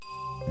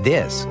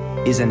This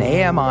is an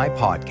AMI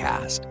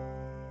podcast.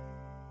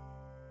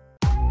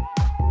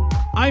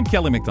 I'm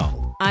Kelly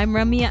McDonald. I'm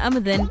Ramya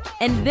Amadin,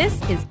 and this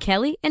is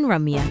Kelly and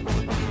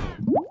Ramya.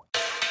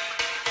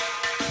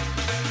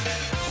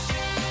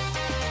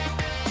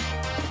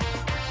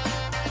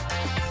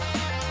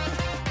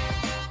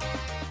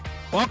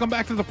 Welcome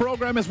back to the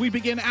program as we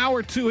begin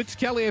hour two. It's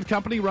Kelly and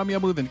Company, Ramya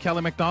Amadin,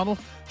 Kelly McDonald.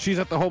 She's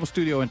at the home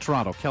studio in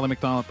Toronto. Kelly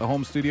McDonald at the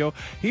home studio.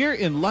 Here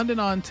in London,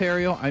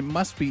 Ontario, I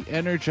must be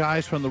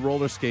energized from the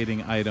roller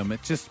skating item.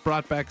 It just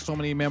brought back so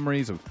many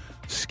memories of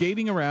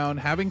skating around,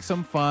 having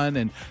some fun,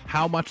 and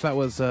how much that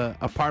was a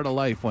part of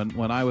life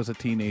when I was a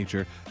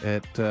teenager.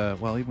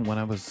 Even when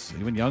I was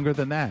even younger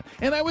than that.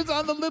 And I was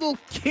on the little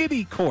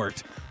kiddie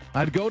court.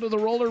 I'd go to the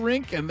roller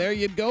rink, and there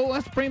you'd go.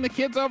 Let's bring the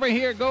kids over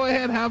here. Go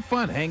ahead, have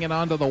fun. Hanging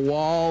onto the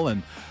wall,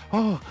 and,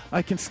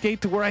 I can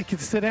skate to where I can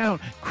sit down.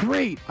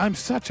 Great. I'm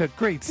such a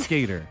great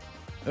skater.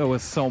 It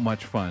was so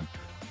much fun.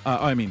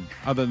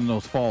 Other than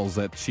those falls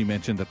that she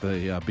mentioned at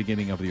the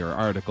beginning of your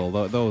article,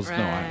 those, right.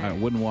 No, I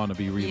wouldn't want to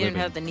be reliving. You didn't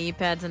have the knee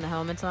pads and the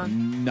helmets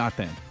on?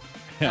 Nothing.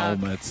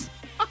 Helmets.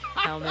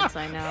 Helmets,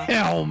 I know.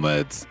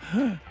 Helmets.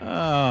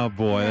 Oh,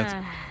 boy.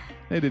 That's...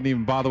 They didn't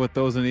even bother with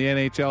those in the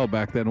NHL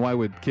back then. Why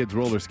would kids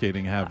roller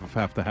skating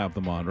have to have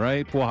them on,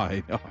 right?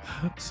 Why?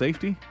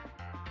 Safety?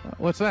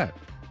 What's that?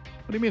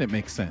 What do you mean it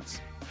makes sense?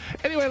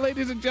 Anyway,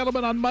 ladies and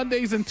gentlemen, on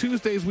Mondays and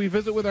Tuesdays, we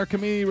visit with our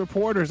community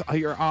reporters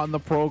here on the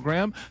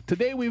program.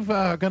 Today, we're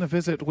going to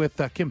visit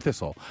with Kim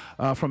Thistle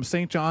from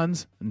St.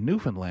 John's,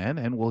 Newfoundland,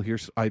 and we'll hear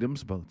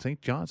items about St.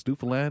 John's,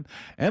 Newfoundland,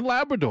 and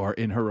Labrador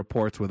in her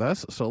reports with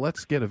us. So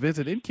let's get a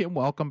visit in. Kim,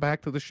 welcome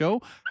back to the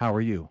show. How are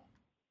you?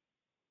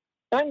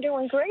 I'm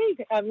doing great.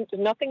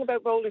 Nothing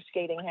about roller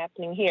skating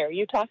happening here. Are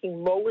you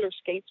talking roller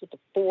skates with the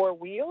four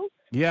wheels?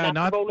 Yeah,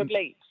 not the roller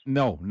blades.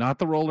 No, not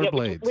the roller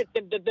blades. With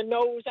the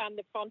nose on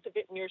the front of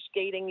it, and you're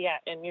skating.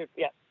 And you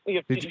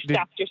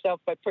stopped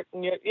yourself by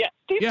putting your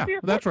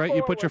that's right. Forward,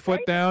 you put your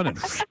foot down,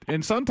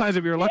 and sometimes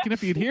if you're lucky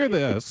enough, you'd hear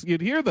this. You'd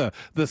hear the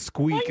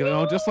squeak,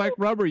 just like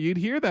rubber. You'd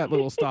hear that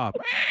little stop,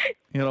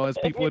 as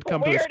people would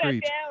come to a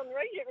screech. Down,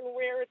 right? You can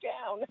wear it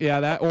down.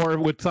 Yeah,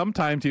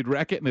 sometimes you'd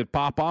wreck it and it'd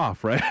pop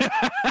off, right?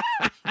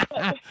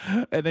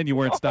 And then you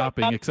weren't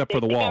stopping except for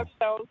the wall.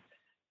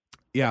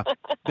 Yeah,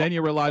 then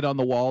you relied on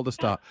the wall to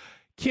stop.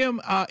 Kim,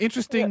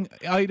 interesting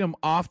item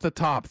off the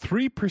top,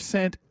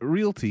 3%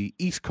 Realty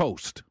East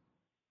Coast.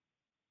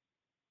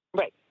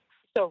 Right.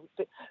 So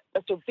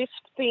this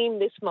theme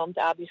this month,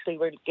 obviously,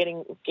 we're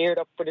getting geared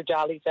up for the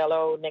Jolly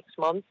Fellow next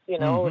month.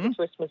 And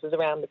Christmas is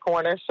around the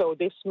corner. So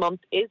this month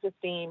is a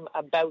theme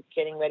about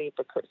getting ready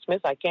for Christmas.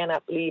 I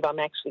cannot believe I'm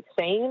actually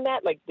saying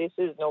that. Like, this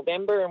is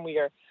November, and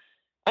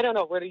I don't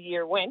know where the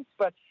year went,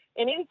 but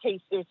in any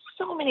case, there's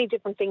so many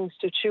different things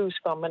to choose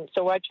from. And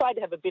so I tried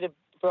to have a bit of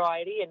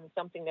variety and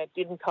something that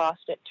didn't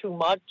cost it too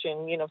much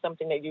and,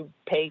 something that you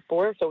pay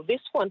for. So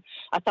this one,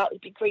 I thought it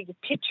would be great. The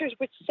pictures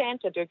with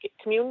Santa, they're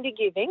community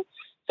giving.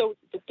 So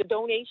the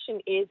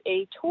donation is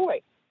a toy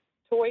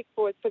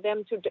for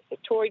them to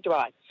toy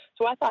drive.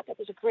 So I thought that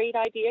was a great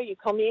idea. You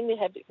come in, you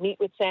meet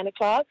with Santa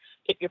Claus,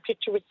 get your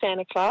picture with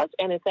Santa Claus,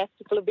 and it's at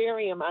the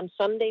Flabarium on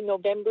Sunday,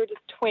 November the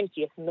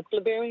 20th. And the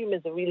Flabarium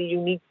is a really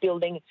unique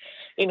building.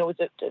 It's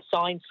a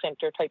science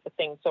center type of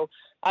thing. So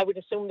I would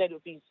assume that it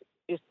would be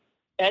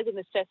as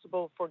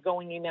inaccessible for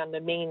going in on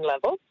the main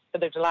level.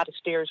 But there's a lot of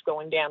stairs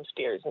going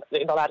downstairs,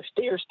 a lot of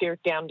stairs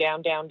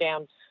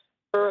down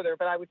further,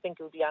 but I would think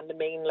it would be on the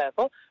main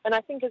level. And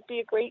I think it'd be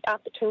a great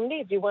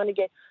opportunity if you want to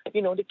get,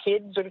 the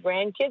kids or the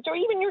grandkids or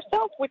even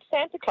yourself with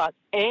Santa Claus.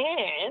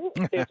 And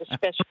there's a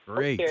special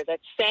note there that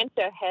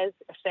Santa has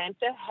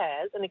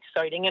an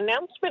exciting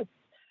announcement.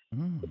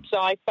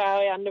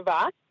 Sci-Fi on the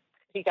Rock.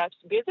 He got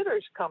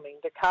visitors coming.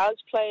 The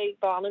cosplay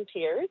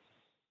volunteers.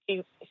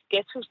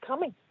 Guess who's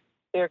coming?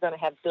 They're going to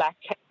have Black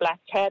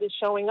Cat is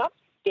showing up,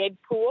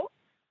 Deadpool,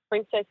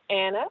 Princess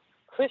Anna,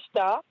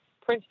 Kristoff,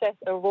 Princess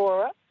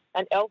Aurora,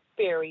 and Elf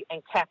Fairy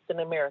and Captain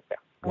America.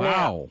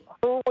 Wow. Now,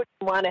 who would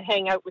want to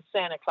hang out with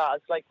Santa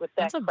Claus like with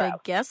that crowd? That's a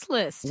big guest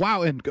list.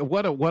 Wow, and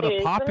what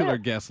a popular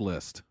guest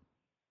list.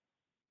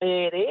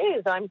 It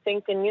is. I'm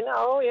thinking,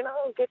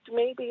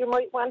 maybe you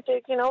might want to,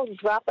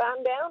 drop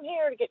on down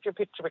here to get your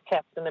picture with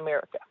Captain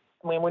America.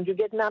 When would you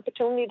get an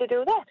opportunity to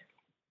do that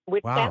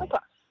with Santa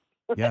Claus?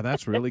 Yeah,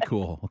 that's really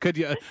cool.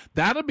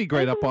 That'd be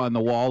great up on the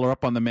wall or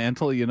up on the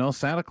mantle,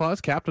 Santa Claus,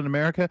 Captain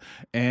America,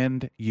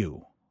 and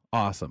you.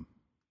 Awesome.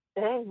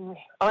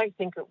 I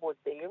think it would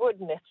be,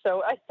 wouldn't it?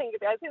 So I think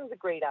it's a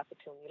great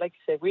opportunity. Like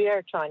I said, we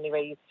are trying to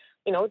raise,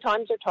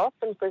 times are tough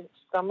and for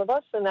some of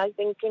us, and I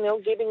think,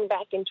 giving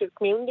back into the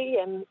community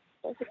and,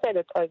 like I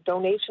said, a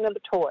donation of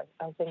a toy.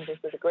 I think this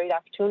is a great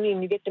opportunity,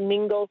 and you get to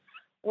mingle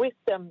with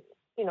them,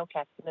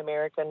 Captain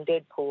America and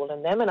Deadpool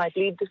and them, and I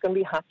believe there's going to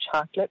be hot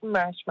chocolate and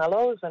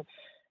marshmallows, and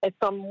it's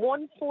from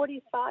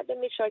 1:45, let me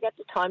make sure I got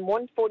the time,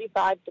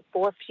 1:45 to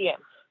 4 p.m.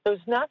 So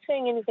it's not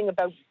saying anything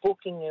about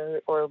booking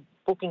or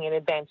booking in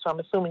advance. So I'm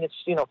assuming it's,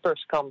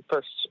 first come,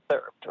 first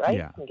served, right?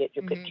 Yeah. And get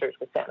your pictures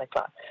with Santa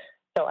Claus.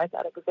 So I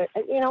thought it was,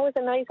 it was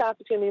a nice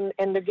opportunity,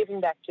 and they're giving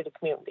back to the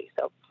community.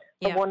 So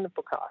a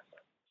wonderful cause.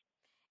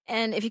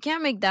 And if you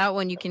can't make that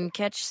one, you can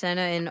catch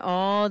Senna in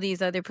all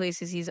these other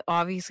places. He's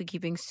obviously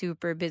keeping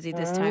super busy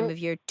this time of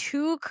year.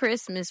 2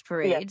 Christmas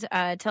parades.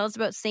 Tell us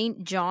about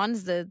St.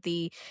 John's,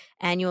 the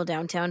annual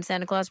downtown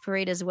Santa Claus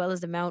parade, as well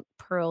as the Mount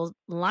Pearl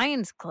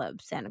Lions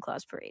Club Santa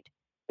Claus parade.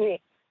 Yeah,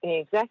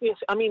 exactly.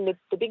 I mean,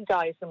 the big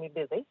guy is going to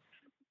be busy.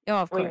 Oh,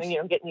 of course.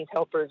 Getting these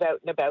helpers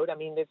out and about. I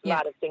mean, there's a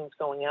lot of things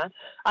going on.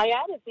 I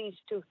added these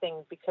 2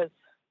 things because,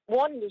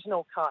 one, there's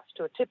no cost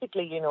to it.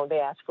 Typically, they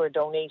ask for a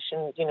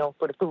donation,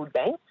 for the food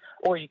bank,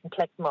 or you can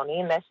collect money,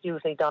 and that's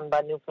usually done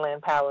by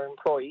Newfoundland Power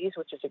employees,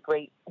 which is a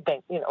great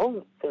bank.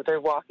 They're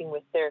walking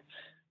with their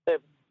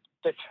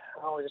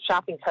the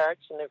shopping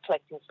carts, and they're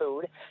collecting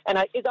food. And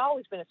it's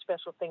always been a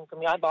special thing for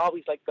me. I've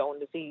always liked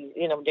going to see,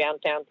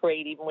 downtown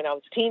parade, even when I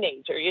was a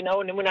teenager, and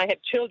then when I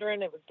had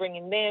children, I was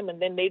bringing them,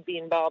 and then they'd be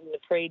involved in the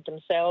parade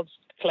themselves,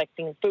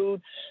 collecting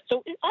food.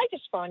 So I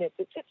just find it's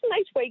a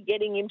nice way of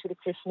getting into the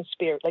Christmas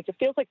spirit. Like, it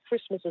feels like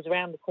Christmas is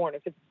around the corner.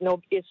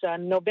 It's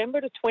November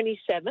the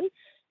 27th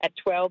at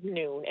 12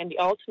 noon, and the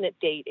alternate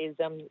date is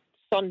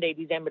Sunday,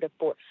 December the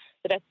 4th.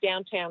 So that's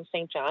downtown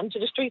St. John. So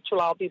the streets will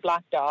all be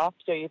blocked off,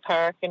 so you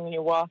park and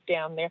you walk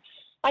down there.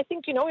 I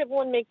think,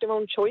 everyone make their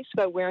own choice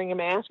about wearing a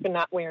mask and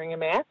not wearing a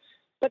mask.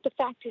 But the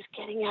fact is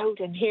getting out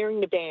and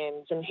hearing the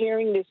bands and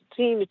seeing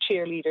the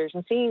cheerleaders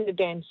and seeing the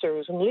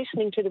dancers and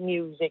listening to the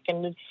music.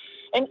 And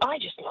I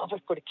just love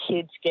it for the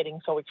kids getting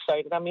so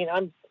excited. I mean,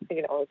 I'm,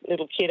 a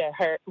little kid at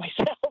heart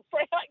myself,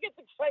 right? I get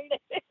excited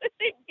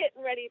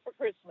getting ready for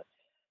Christmas.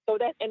 So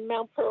and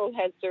Mount Pearl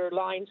has their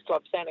Lions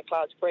Club Santa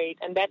Claus parade,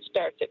 and that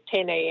starts at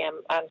 10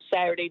 a.m. on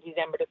Saturday,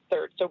 December the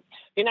 3rd. So if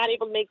you're not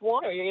able to make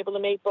one, or you're able to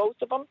make both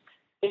of them,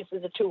 this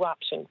is a 2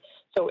 option.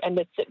 So, and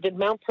the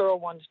Mount Pearl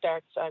one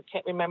starts, I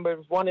can't remember, it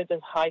was one of the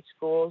high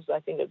schools. I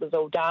think it was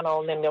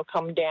O'Donnell, and then they'll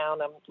come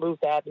down on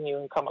Ruth Avenue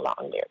and come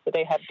along there. So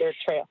they have their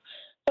trail.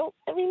 So,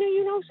 I mean,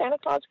 Santa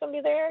Claus is going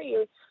to be there.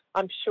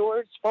 I'm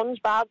sure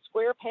SpongeBob,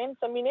 SquarePants,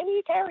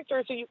 any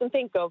characters that you can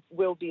think of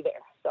will be there.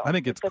 So I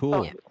think it's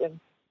cool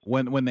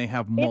when they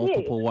have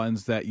multiple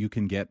ones that you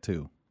can get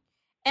to.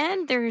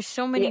 And there's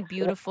so many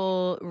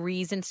beautiful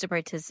reasons to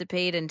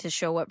participate and to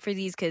show up for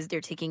these, because they're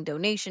taking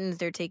donations,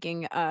 they're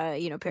taking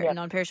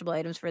non-perishable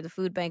items for the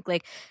food bank.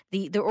 Like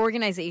the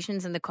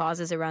organizations and the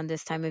causes around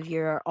this time of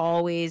year are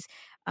always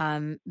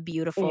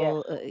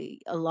beautiful.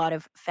 A lot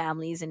of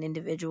families and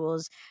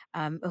individuals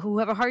who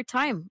have a hard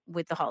time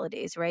with the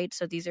holidays, right?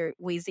 So these are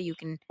ways that you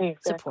can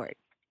support.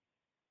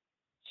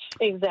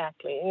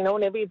 Exactly. And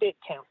every bit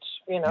counts,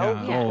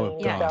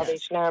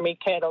 Salvation Army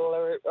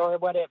kettle or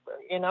whatever,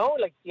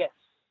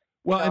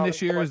 Well, and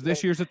this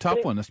year's a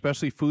tough one,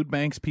 especially food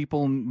banks,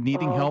 people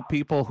needing help,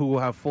 people who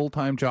have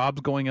full-time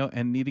jobs going out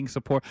and needing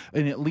support.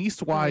 And at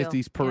least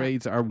these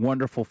parades are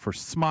wonderful for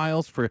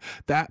smiles, for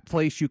that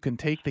place you can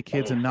take the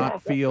kids and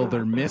not feel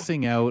they're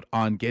missing out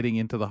on getting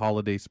into the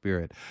holiday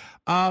spirit.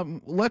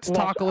 Let's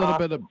talk a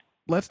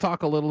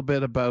little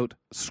bit about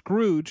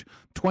Scrooge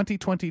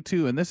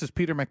 2022, and this is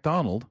Peter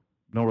MacDonald.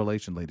 No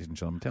relation, ladies and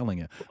gentlemen, I'm telling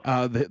you.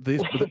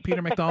 The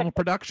Peter MacDonald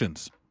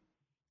Productions.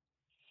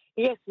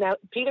 Yes, now,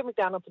 Peter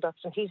MacDonald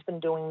Productions, he's been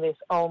doing this,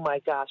 oh my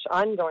gosh,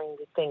 I'm going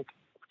to think,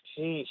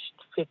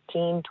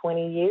 15,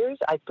 20 years.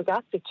 I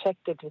forgot to check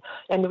it.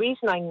 And the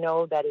reason I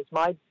know that is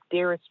my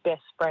dearest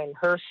best friend,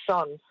 her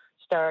son,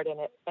 starred in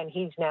it, and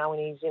he's now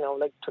in his,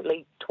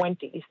 late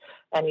 20s,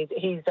 and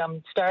he's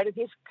started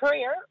his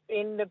career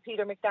in the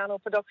Peter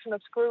MacDonald production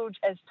of Scrooge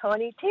as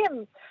Tiny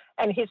Tim,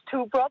 and his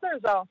 2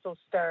 brothers also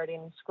starred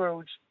in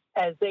Scrooge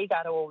as they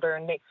got older,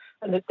 and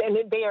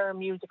they are a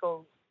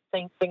musical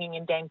singing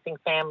and dancing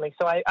family.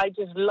 So I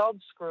just love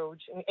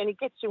Scrooge, and it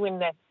gets you in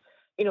that,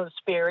 the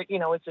spirit.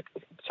 It's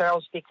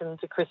Charles Dickens'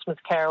 A Christmas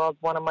Carol,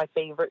 one of my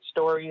favorite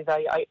stories.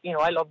 I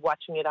love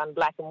watching it on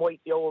black and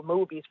white, the old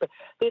movies, but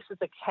this is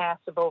a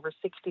cast of over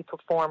 60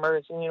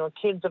 performers, and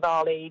kids of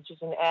all ages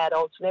and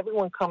adults, and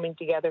everyone coming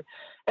together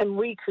and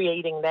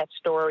recreating that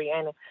story.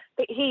 And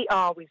he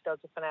always does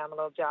a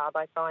phenomenal job.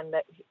 I find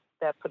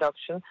that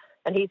production,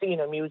 and he's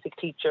a music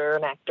teacher,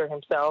 an actor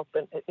himself,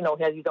 and he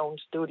has his own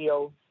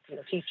studio,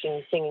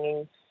 teaching,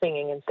 singing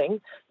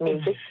and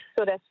music.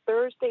 So that's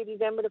Thursday,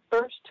 December the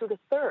 1st to the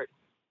 3rd.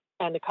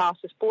 And the cost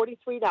is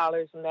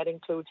 $43, and that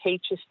includes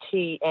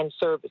HST and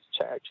service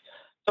charge.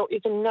 So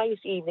it's a nice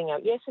evening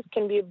out. Yes, it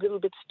can be a little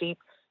bit steep,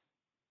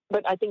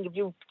 but I think if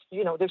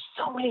there's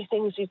so many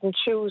things you can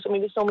choose. I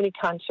mean, there's so many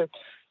concerts.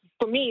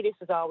 For me, this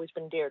has always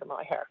been dear to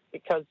my heart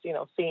because,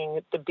 seeing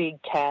the big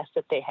cast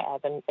that they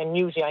have, and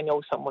usually I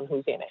know someone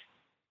who's in it.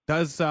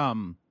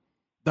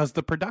 Does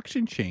the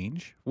production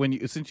change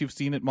since you've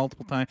seen it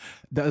multiple times?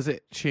 Does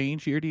it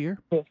change year to year?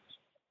 Yes.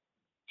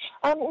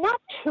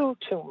 Not too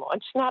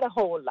much, not a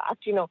whole lot.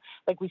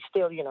 Like we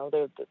still, his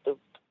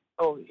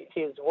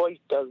wife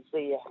does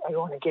the. I don't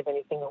want to give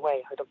anything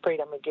away. I'm afraid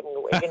I'm giving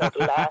away.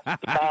 The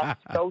last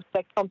ghost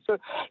that comes through.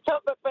 So,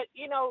 but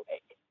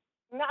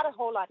not a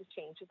whole lot of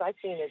changes. I've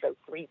seen it about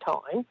 3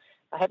 times.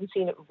 I haven't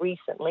seen it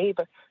recently,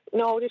 but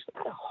no, there's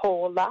not a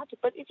whole lot.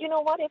 But you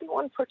know what?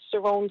 Everyone puts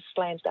their own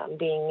slant on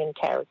being in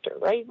character,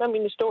 right? I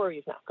mean, the story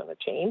is not going to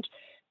change.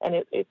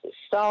 and it's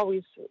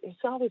always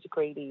a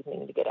great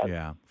evening to get out.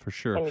 Yeah, for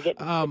sure. And you get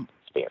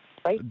spirit,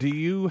 right? Do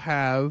you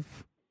have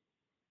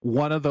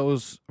one of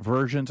those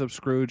versions of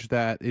Scrooge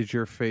that is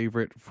your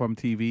favorite from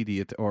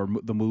TV, or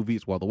the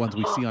movies? Well, the ones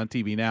we see on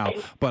TV now,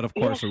 but of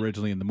course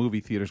originally in the movie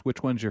theaters.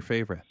 Which one's your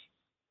favorite?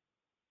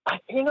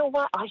 You know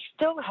what? I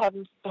still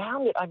haven't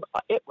found it.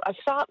 I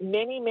saw it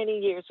many, many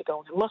years ago,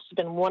 and it must have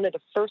been one of the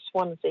first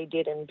ones they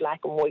did in black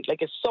and white.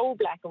 Like, it's so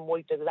black and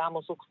white that it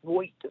almost looks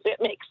white. Does it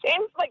make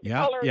sense? Like, the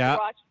color is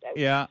washed out.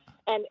 Yeah.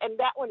 And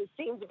that one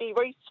seemed to be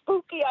very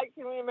spooky. I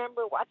can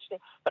remember watching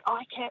it, but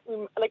I can't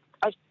remember. Like,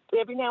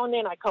 every now and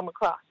then I come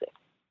across it,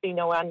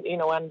 on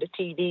the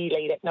TV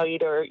late at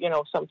night, or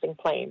something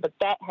playing. But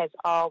that has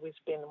always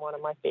been one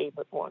of my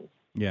favorite ones.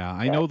 Yeah,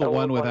 I know the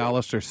one with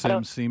Alistair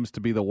Sims seems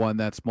to be the one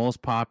that's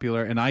most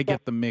popular, and I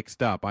get them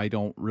mixed up. I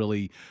don't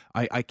really,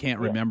 I can't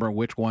remember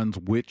which one's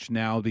which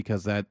now,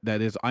 because that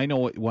is, I know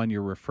what one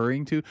you're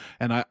referring to,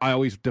 and I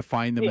always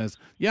define them as,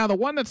 the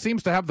one that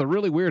seems to have the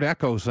really weird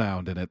echo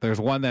sound in it.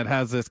 There's one that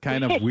has this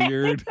kind of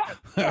weird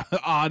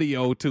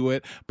audio to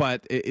it,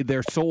 but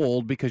they're so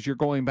old because you're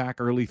going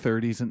back early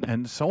 30s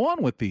and so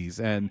on with these,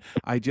 and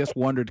I just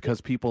wondered,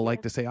 because people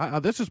like to say,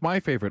 this is my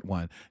favorite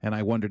one, and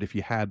I wondered if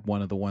you had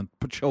one of the ones,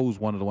 chose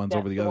one of the ones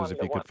over the others, if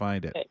you could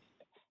find it.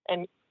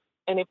 And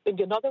if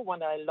another one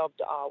that I love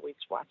to always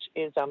watch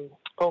is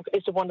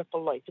It's a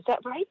Wonderful Life. Is that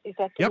right? Is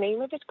that the name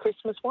of it?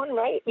 Christmas one,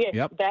 right?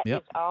 Yeah, that is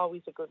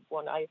always a good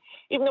one.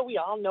 Even though we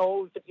all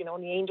know that the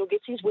angel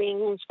gets his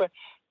wings, but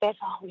that's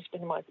always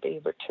been my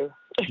favorite too.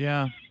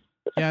 Yeah,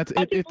 yeah.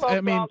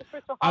 I mean,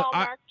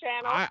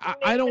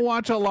 I don't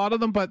watch a lot of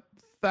them, but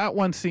that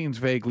one seems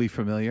vaguely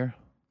familiar.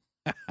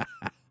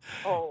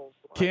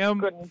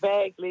 Kim,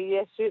 vaguely,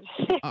 yes.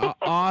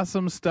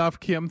 Awesome stuff,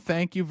 Kim.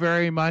 Thank you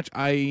very much.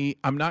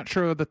 I'm not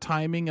sure of the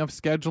timing of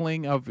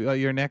scheduling of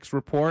your next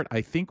report. I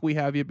think we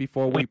have you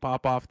before we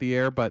pop off the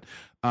air, but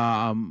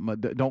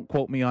don't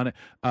quote me on it.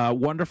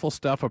 Wonderful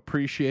stuff.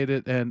 Appreciate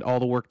it, and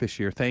all the work this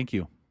year. Thank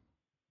you.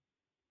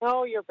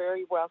 Oh, you're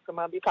very welcome.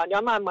 I'll be calling you.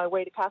 I'm on my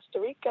way to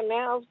Costa Rica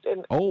now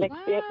next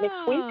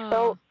week,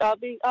 so I'll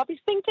be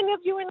thinking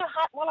of you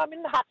while I'm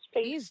in the hot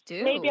space. Please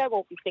do. Maybe I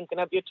won't be thinking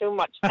of you too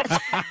much. I'm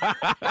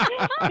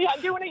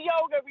doing a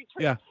yoga retreat.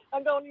 Yeah.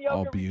 I'm going to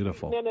yoga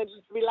beautiful. retreat and then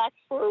relax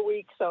for a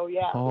week. So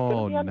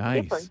Oh,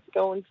 nice.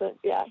 Going to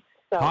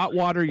So, hot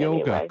water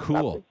yoga,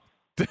 cool.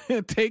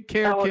 Take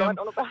care, Kim. I don't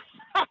know about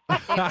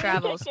Safe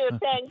travels.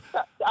 Thanks.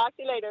 Talk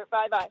to you later.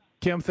 Bye-bye.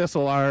 Kim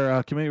Thistle,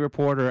 our community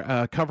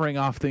reporter, covering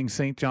off things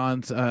St.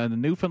 John's,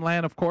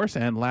 Newfoundland, of course,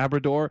 and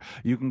Labrador.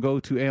 You can go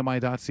to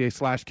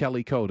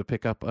ami.ca/Kelly Co to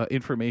pick up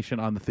information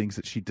on the things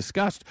that she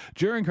discussed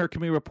during her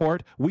community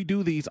report. We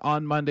do these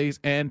on Mondays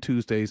and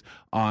Tuesdays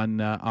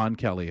on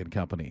Kelly and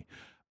Company.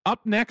 Up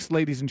next,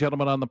 ladies and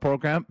gentlemen, on the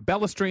program,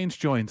 Bella Strange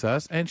joins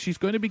us, and she's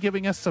going to be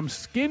giving us some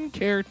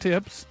skincare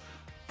tips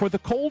for the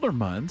colder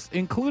months,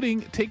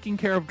 including taking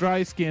care of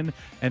dry skin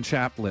and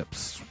chapped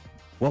lips.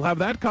 We'll have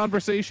that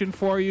conversation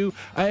for you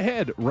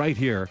ahead right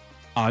here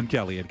on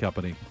Kelly and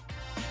Company.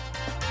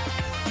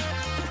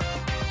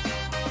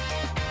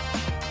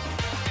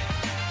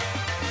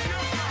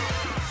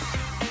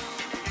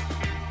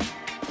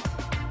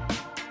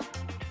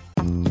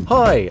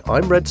 Hi,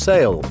 I'm Red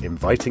Sail,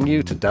 inviting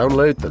you to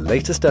download the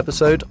latest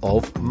episode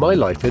of My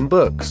Life in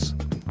Books,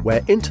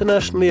 where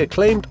internationally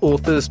acclaimed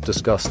authors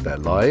discuss their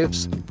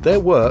lives, their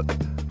work,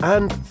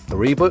 and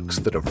 3 books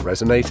that have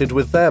resonated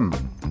with them.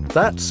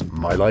 That's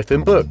My Life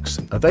in Books,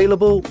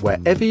 available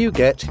wherever you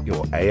get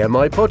your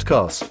AMI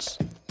podcasts.